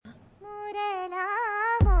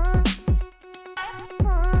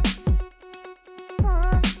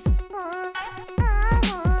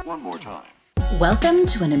Welcome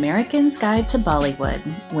to An American's Guide to Bollywood,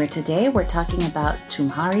 where today we're talking about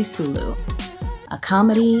Tumhari Sulu, a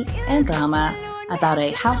comedy and drama about a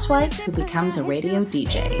housewife who becomes a radio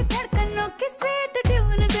DJ.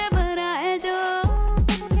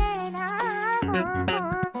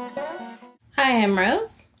 Hi, I'm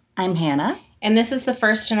Rose. I'm Hannah. And this is the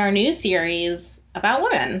first in our new series about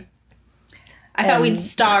women. I thought we'd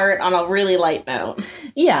start on a really light note.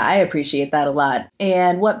 Yeah, I appreciate that a lot.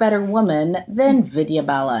 And what better woman than Vidya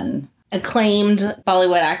Balan? Acclaimed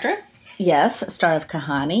Bollywood actress. Yes, star of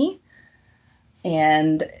Kahani.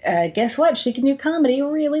 And guess what? She can do comedy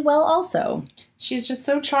really well also. She's just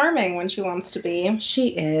so charming when she wants to be. She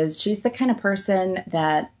is. She's the kind of person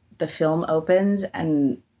that the film opens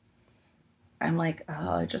and I'm like, oh,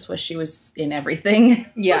 I just wish she was in everything.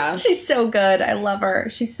 Yeah. She's so good. I love her.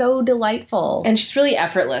 She's so delightful. And she's really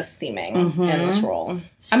effortless seeming in this role.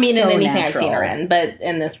 I mean, So in anything natural. I've seen her in, but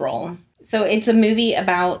in this role. So it's a movie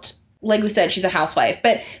about, like we said, she's a housewife.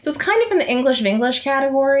 But so it's kind of in the English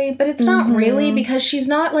category, but it's not really because she's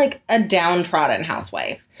not like a downtrodden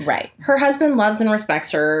housewife. Right. Her husband loves and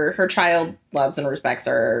respects her. Her child loves and respects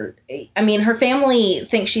her. I mean, her family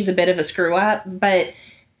thinks she's a bit of a screw up, but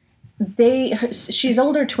she's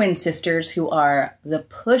older twin sisters who are the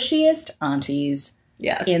pushiest aunties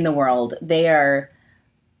yes, in the world. They are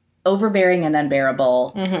overbearing and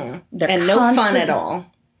unbearable. They're and no fun at all.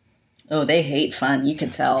 Oh, they hate fun. You can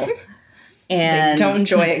tell. And they don't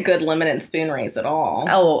enjoy a good lemon and spoon race at all.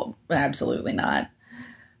 Oh, absolutely not.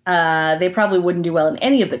 They probably wouldn't do well in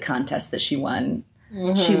any of the contests that she won.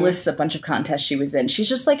 She lists a bunch of contests she was in. She's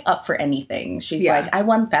just like up for anything. She's like, I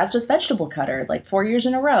won fastest vegetable cutter like 4 years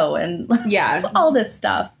in a row. And just all this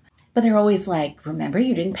stuff. But they're always like, remember,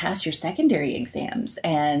 you didn't pass your secondary exams.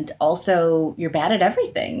 And also, you're bad at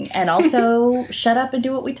everything. And also, shut up and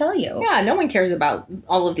do what we tell you. Yeah, no one cares about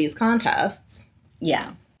all of these contests.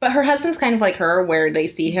 Yeah. But her husband's kind of like her, where they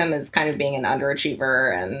see him as kind of being an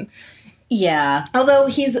underachiever. And yeah. Although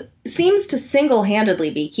seems to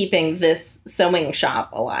single-handedly be keeping this sewing shop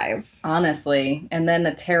alive. Honestly. And then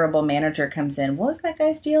a terrible manager comes in. What was that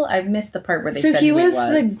guy's deal? I've missed the part where they said he who was. he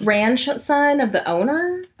was. The grandson of the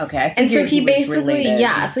owner. Okay, I And figured so he was basically,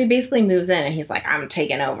 related. so he basically moves in and he's like, I'm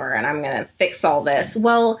taking over and I'm going to fix all this.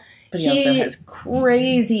 Well, But he also has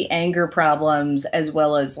crazy anger problems as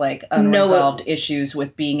well as like unresolved issues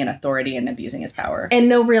with being an authority and abusing his power. And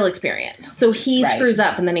no real experience. So he Right. screws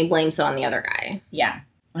up and then he blames it on the other guy. Yeah.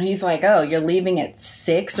 And he's like, oh, you're leaving at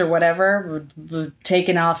 6 or whatever,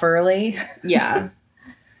 taking off early. Yeah.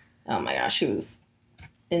 Oh my gosh, he was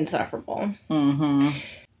insufferable. Mm-hmm.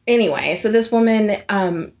 Anyway, so this woman,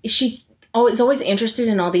 she is always interested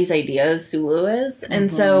in all these ideas, Sulu is. And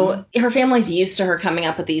so her family's used to her coming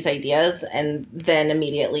up with these ideas and then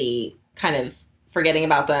immediately kind of forgetting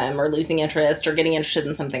about them or losing interest or getting interested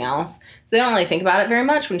in something else. So they don't really think about it very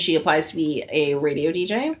much when she applies to be a radio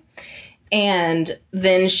DJ. And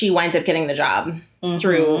then she winds up getting the job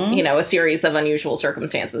through, a series of unusual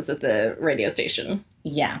circumstances at the radio station.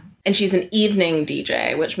 Yeah. And she's an evening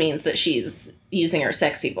DJ, which means that she's using her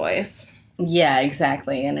sexy voice. Yeah,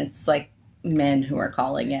 exactly. And it's like men who are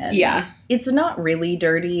calling in. Yeah. It's not really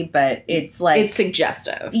dirty, but it's like... It's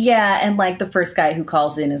suggestive. Yeah, and like the first guy who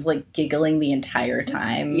calls in is like giggling the entire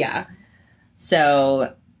time. Yeah.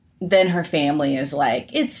 So then her family is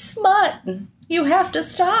like, it's smut. You have to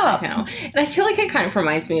stop. I know. And I feel like it kind of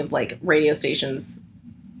reminds me of like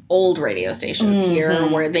old radio stations here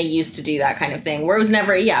where they used to do that kind of thing where it was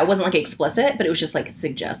never, it wasn't like explicit, but it was just like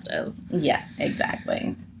suggestive. Yeah,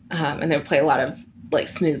 exactly. And they would play a lot of like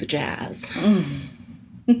smooth jazz.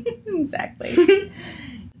 Exactly.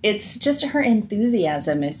 It's just her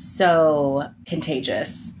enthusiasm is so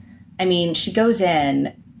contagious. I mean, she goes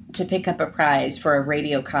in to pick up a prize for a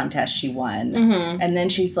radio contest she won. And then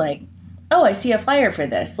she's like, oh, I see a flyer for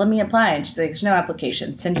this. Let me apply. And she's like, there's no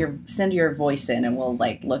application. Send your voice in and we'll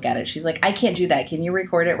like look at it. She's like, I can't do that. Can you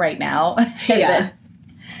record it right now? Yeah.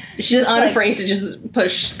 She's unafraid to just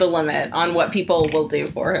push the limit on what people will do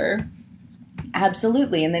for her.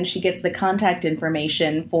 Absolutely. And then she gets the contact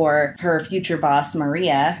information for her future boss,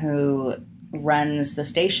 Maria, who runs the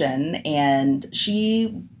station. And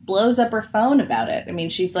she blows up her phone about it. I mean,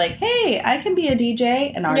 she's like, hey, I can be a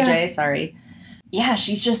DJ. An RJ, sorry. Yeah,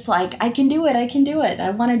 she's just like, I can do it. I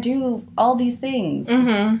want to do all these things.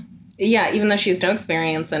 Yeah, even though she has no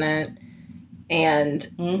experience in it. And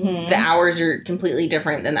the hours are completely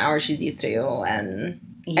different than the hours she's used to. And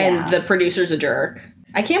the producer's a jerk.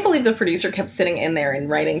 I can't believe the producer kept sitting in there and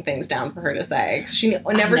writing things down for her to say. She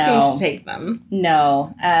never seemed to take them.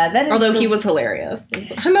 No. That is Although he was hilarious.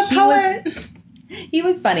 I'm a poet. He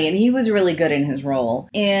was funny, and he was really good in his role.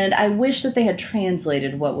 And I wish that they had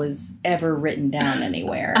translated what was ever written down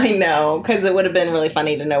anywhere. I know, because it would have been really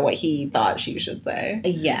funny to know what he thought she should say.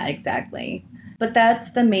 Yeah, exactly. But that's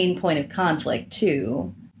the main point of conflict,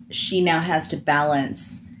 too. She now has to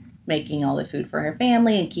balance making all the food for her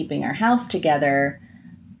family and keeping her house together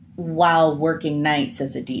while working nights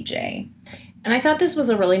as a DJ. And I thought this was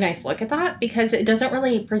a really nice look at that because it doesn't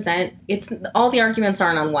really present, all the arguments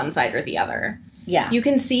aren't on one side or the other. Yeah. You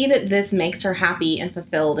can see that this makes her happy and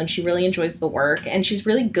fulfilled, and she really enjoys the work, and she's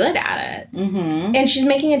really good at it. Mm-hmm. And she's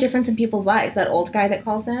making a difference in people's lives. That old guy that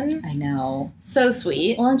calls in. I know. So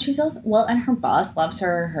sweet. Well, and she's also, and her boss loves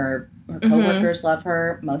her. Her coworkers love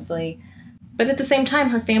her, mostly. But at the same time,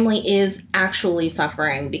 her family is actually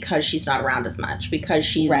suffering because she's not around as much, because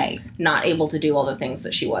she's not able to do all the things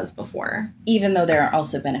that she was before. Even though there are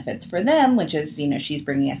also benefits for them, which is, she's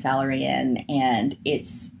bringing a salary in, and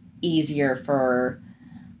it's easier for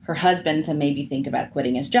her husband to maybe think about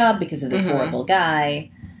quitting his job because of this horrible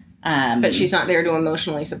guy. But she's not there to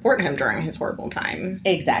emotionally support him during his horrible time.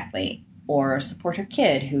 Exactly. Or support her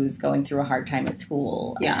kid who's going through a hard time at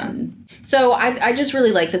school. Yeah. So I just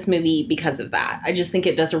really like this movie because of that. I just think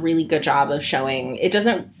it does a really good job of showing, it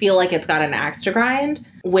doesn't feel like it's got an axe to grind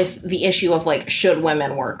with the issue of, like, should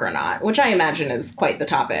women work or not, which I imagine is quite the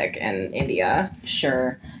topic in India.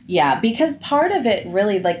 Sure. Yeah, because part of it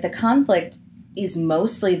really, like, the conflict is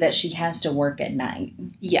mostly that she has to work at night.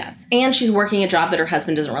 Yes. And she's working a job that her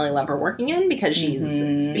husband doesn't really love her working in because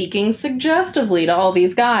she's speaking suggestively to all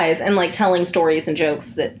these guys and, like, telling stories and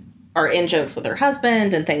jokes that are in jokes with her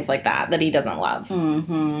husband and things like that he doesn't love.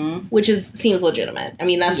 Which seems legitimate. I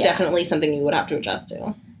mean, that's definitely something you would have to adjust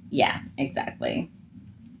to. Yeah, exactly.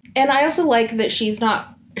 And I also like that she's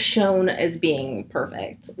not shown as being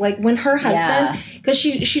perfect. Like, when her husband, because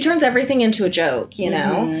she turns everything into a joke,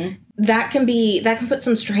 know? That can put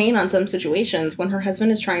some strain on some situations when her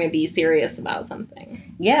husband is trying to be serious about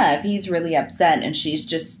something. Yeah, if he's really upset and she's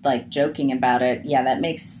just, like, joking about it, that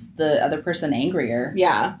makes the other person angrier.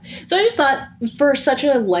 Yeah. So I just thought, for such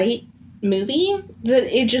a light movie,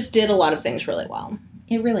 that it just did a lot of things really well.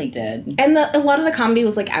 It really did. And a lot of the comedy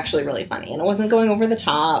was, like, actually really funny. And it wasn't going over the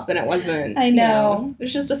top, and it wasn't... I know. It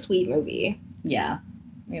was just a sweet movie. Yeah,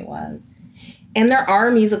 it was. And there are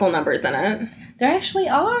musical numbers in it. There actually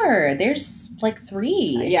are. There's, like,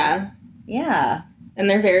 3. Yeah. Yeah. And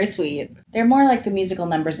they're very sweet. They're more like the musical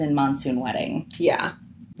numbers in Monsoon Wedding. Yeah.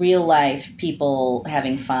 Real life people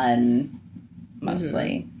having fun,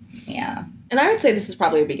 mostly. Yeah. And I would say this is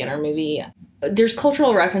probably a beginner movie. There's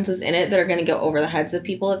cultural references in it that are going to go over the heads of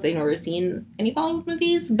people if they've never seen any Bollywood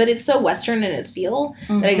movies, but it's so Western in its feel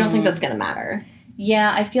that I don't think that's going to matter.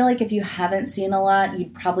 Yeah, I feel like if you haven't seen a lot,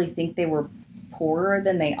 you'd probably think they were poorer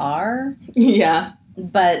than they are. Yeah.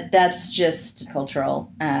 But that's just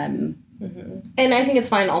cultural. And I think it's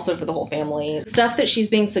fine also for the whole family. Stuff that she's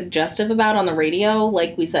being suggestive about on the radio,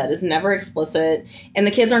 like we said, is never explicit, and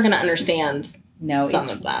the kids aren't going to understand some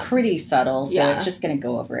of that. Pretty subtle, so it's just going to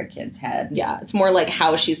go over a kid's head. Yeah, it's more like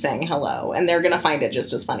how she's saying hello, and they're going to find it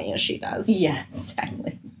just as funny as she does. Yeah,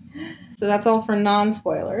 exactly. So that's all for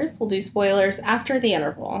non-spoilers. We'll do spoilers after the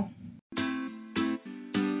interval.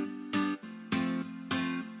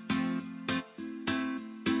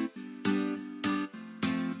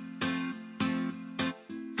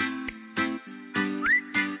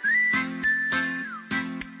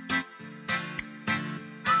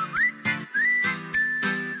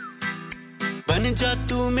 बन जा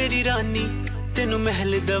तू मेरी रानी तेनू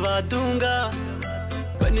महल दवा दूंगा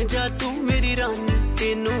बन जा तू मेरी रानी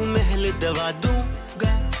तेनू महल दवा दूंगा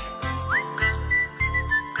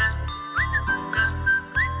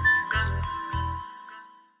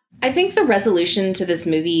I think the resolution to this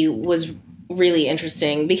movie was really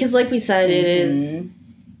interesting because, like we said,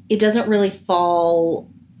 it doesn't really fall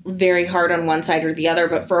very hard on one side or the other,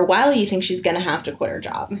 but for a while you think she's going to have to quit her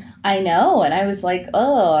job. I know, and I was like,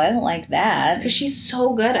 oh, I don't like that. Because she's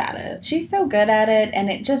so good at it. She's so good at it, and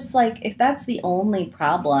it just, like, if that's the only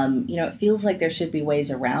problem, you know, it feels like there should be ways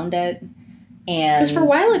around it. Because for a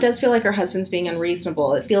while it does feel like her husband's being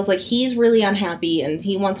unreasonable. It feels like he's really unhappy and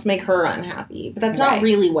he wants to make her unhappy. But that's not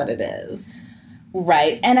really what it is.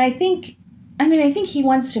 Right. And I think he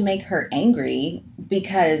wants to make her angry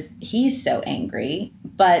because he's so angry.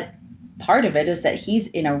 But part of it is that he's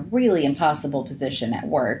in a really impossible position at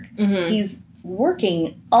work. Mm-hmm. He's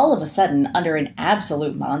working all of a sudden under an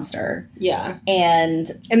absolute monster. Yeah.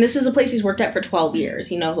 And this is a place he's worked at for 12 years.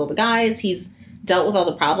 He knows all the guys. He's dealt with all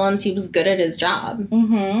the problems. He was good at his job.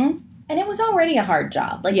 Mm-hmm. And it was already a hard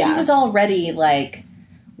job. Like, he was already, like,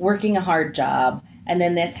 working a hard job, And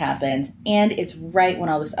then this happens, and it's right when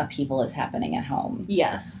all this upheaval is happening at home.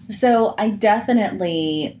 Yes. So I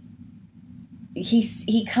definitely,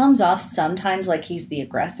 he comes off sometimes like he's the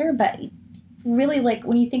aggressor, but really, like,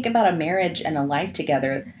 when you think about a marriage and a life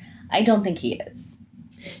together, I don't think he is.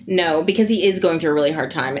 No, because he is going through a really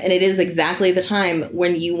hard time. And it is exactly the time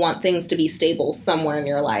when you want things to be stable somewhere in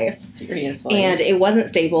your life. Seriously. And it wasn't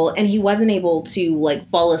stable. And he wasn't able to, like,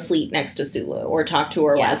 fall asleep next to Sulu or talk to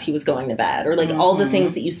her as he was going to bed. Or, like, all the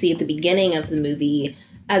things that you see at the beginning of the movie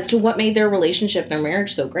as to what made their relationship, their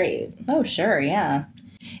marriage so great. Oh, sure, yeah.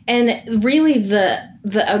 And really, the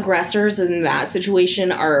aggressors in that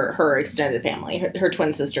situation are her extended family, her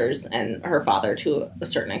twin sisters and her father to a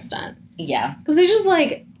certain extent. Yeah. Because they just,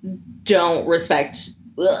 like, don't respect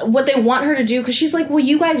what they want her to do. Because she's like, well,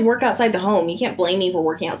 you guys work outside the home. You can't blame me for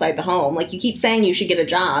working outside the home. Like, you keep saying you should get a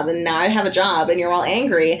job, and now I have a job, and you're all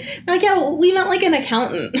angry. And I'm like, yeah, well, we meant, like, an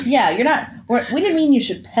accountant. Yeah, you're not... We didn't mean you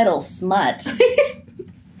should peddle smut.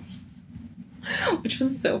 Which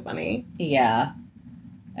was so funny. Yeah.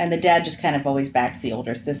 And the dad just kind of always backs the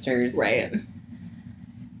older sisters. Right.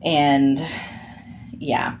 And,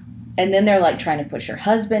 yeah. And then they're, like, trying to push her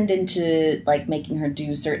husband into, like, making her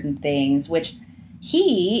do certain things, which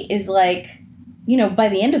he is, like, you know, by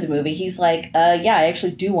the end of the movie, he's like, yeah, I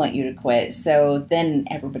actually do want you to quit. So then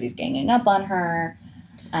everybody's ganging up on her.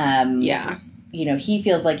 Yeah. You know, he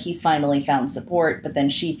feels like he's finally found support, but then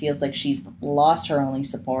she feels like she's lost her only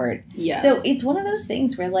support. Yes. So it's one of those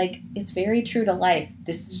things where, like, it's very true to life.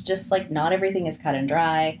 This is just, like, not everything is cut and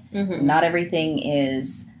dry. Mm-hmm. Not everything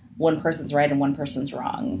is one person's right and one person's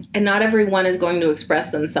wrong. And not everyone is going to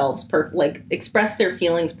express themselves, express their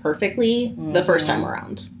feelings perfectly the first time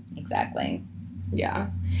around. Exactly. Yeah.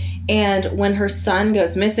 And when her son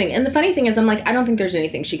goes missing, and the funny thing is, I'm like, I don't think there's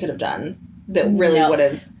anything she could have done that really would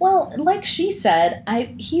have. Well, like she said,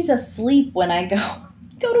 he's asleep when I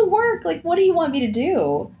go to work. Like, what do you want me to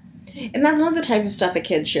do? And that's not the type of stuff a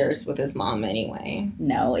kid shares with his mom anyway.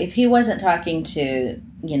 No, if he wasn't talking to,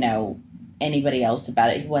 you know, anybody else about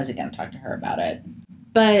it, he wasn't going to talk to her about it.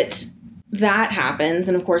 But that happens,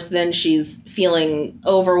 and of course then she's feeling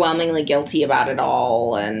overwhelmingly guilty about it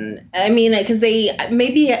all. And I mean, because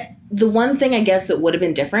the one thing I guess that would have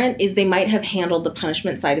been different is they might have handled the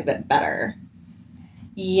punishment side of it better.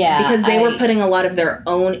 Yeah. Because they were putting a lot of their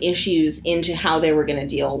own issues into how they were going to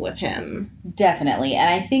deal with him. Definitely. And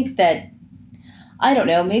I think that, I don't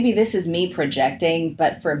know, maybe this is me projecting,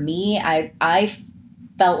 but for me, I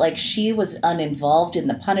felt like she was uninvolved in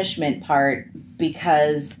the punishment part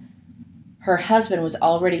because her husband was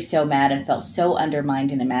already so mad and felt so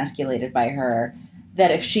undermined and emasculated by her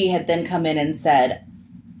that if she had then come in and said,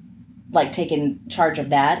 like, taken charge of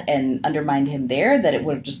that and undermined him there, that it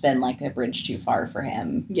would have just been like a bridge too far for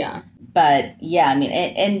him. Yeah. But yeah, I mean,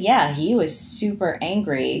 and yeah, he was super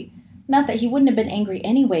angry. Not that he wouldn't have been angry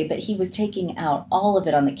anyway, but he was taking out all of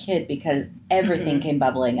it on the kid because everything came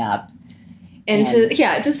bubbling up. And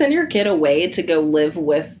to send your kid away to go live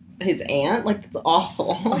with his aunt, like, that's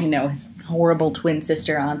awful. I know, his horrible twin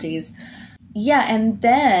sister aunties. Yeah, and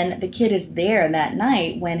then the kid is there that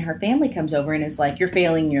night when her family comes over and is like, you're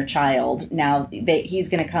failing your child. Now he's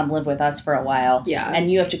going to come live with us for a while. Yeah.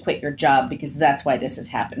 And you have to quit your job because that's why this has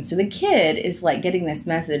happened. So the kid is, like, getting this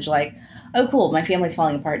message like, oh, cool, my family's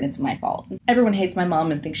falling apart and it's my fault. Everyone hates my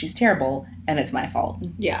mom and thinks she's terrible and it's my fault.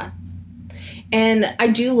 Yeah. And I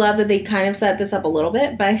do love that they kind of set this up a little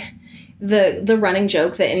bit by the running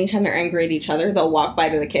joke that anytime they're angry at each other, they'll walk by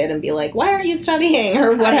to the kid and be like, why aren't you studying?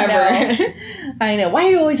 Or whatever. I know. Why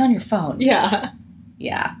are you always on your phone? Yeah.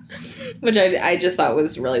 Yeah. Which I just thought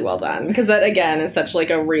was really well done. Because that, again, is such,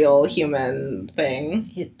 like, a real human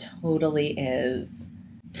thing. It totally is.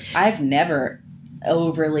 I've never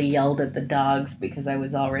overly yelled at the dogs because I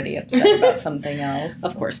was already upset about something else.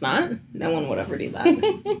 Of course not. No one would ever do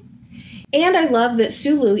that. And I love that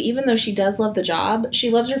Sulu, even though she does love the job,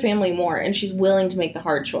 she loves her family more, and she's willing to make the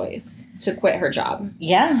hard choice to quit her job.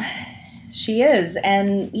 Yeah, she is.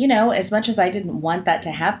 And, you know, as much as I didn't want that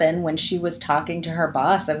to happen, when she was talking to her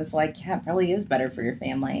boss, I was like, yeah, it probably is better for your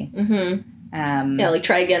family. Mm-hmm. Yeah, like,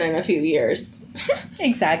 try again in a few years.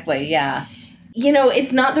 Exactly, yeah. You know,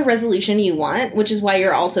 it's not the resolution you want, which is why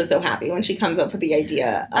you're also so happy when she comes up with the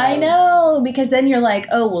idea of... I know, because then you're like,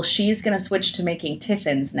 oh, well, she's going to switch to making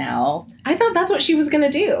tiffins now. I thought that's what she was going to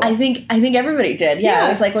do. I think everybody did. Yeah, I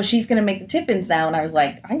was like, well, she's going to make the tiffins now. And I was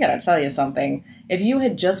like, I got to tell you something. If you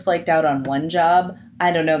had just flaked out on one job,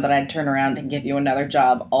 I don't know that I'd turn around and give you another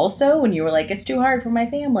job also when you were like, it's too hard for my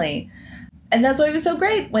family. And that's why it was so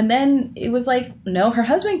great. When then it was like, no, her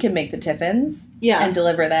husband can make the tiffins and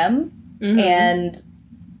deliver them. Mm-hmm. And,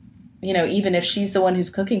 you know, even if she's the one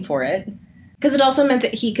who's cooking for it. Because it also meant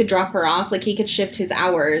that he could drop her off. Like, he could shift his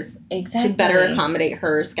hours to better accommodate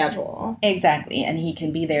her schedule. Exactly. And he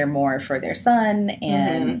can be there more for their son,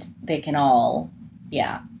 and they can all,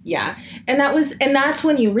 yeah. Yeah. And that's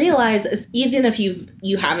when you realize, even if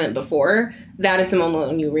you haven't before, that is the moment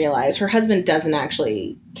when you realize her husband doesn't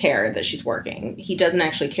actually care that she's working. He doesn't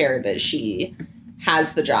actually care that she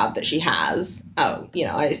has the job that she has. Oh,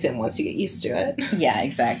 I assume once you get used to it. Yeah,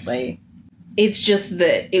 exactly. It's just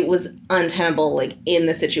that it was untenable, like, in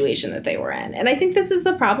the situation that they were in. And I think this is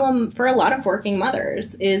the problem for a lot of working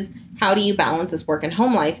mothers, is how do you balance this work and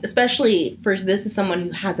home life, especially for this is someone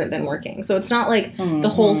who hasn't been working. So it's not like the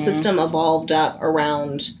whole system evolved up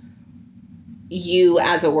around you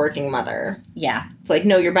as a working mother. Yeah. It's like,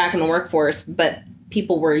 no, you're back in the workforce, but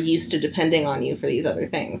people were used to depending on you for these other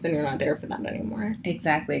things, and you're not there for that anymore.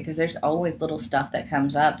 Exactly, because there's always little stuff that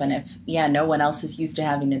comes up, and if, no one else is used to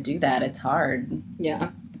having to do that, it's hard.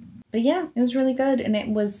 Yeah. But yeah, it was really good, and it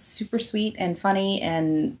was super sweet and funny,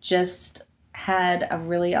 and just had a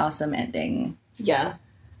really awesome ending. Yeah.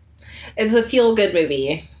 It's a feel-good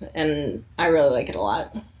movie, and I really like it a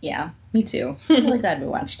lot. Yeah, me too. I'm really glad we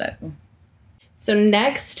watched it. So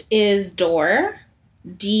next is Dor.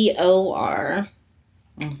 D-O-R.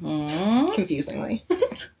 Confusingly.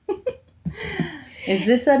 Is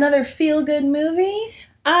this another feel-good movie?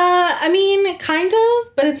 I mean, kind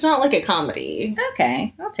of, but it's not like a comedy.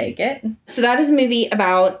 Okay, I'll take it. So that is a movie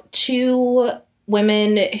about two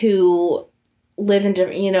women who live in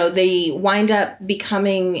different, they wind up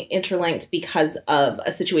becoming interlinked because of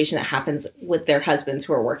a situation that happens with their husbands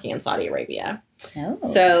who are working in Saudi Arabia. Oh.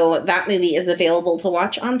 So that movie is available to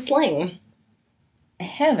watch on Sling.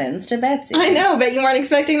 Heavens to Betsy. I know, bet you weren't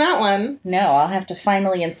expecting that one. No, I'll have to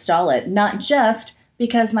finally install it. Not just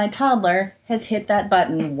because my toddler has hit that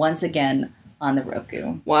button once again on the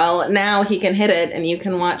Roku. Well, now he can hit it and you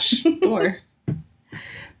can watch more.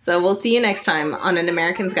 So we'll see you next time on An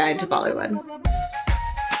American's Guide to Bollywood.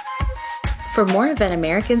 For more of An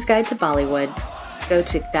American's Guide to Bollywood, go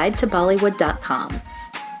to guidetobollywood.com.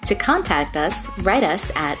 To contact us, write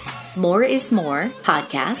us at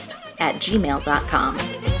moreismorepodcast@gmail.com.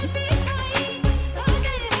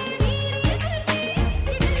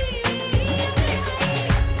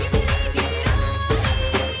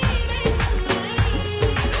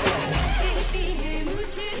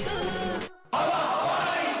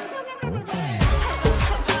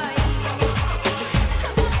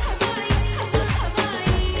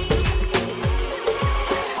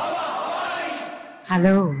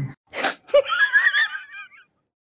 Hello.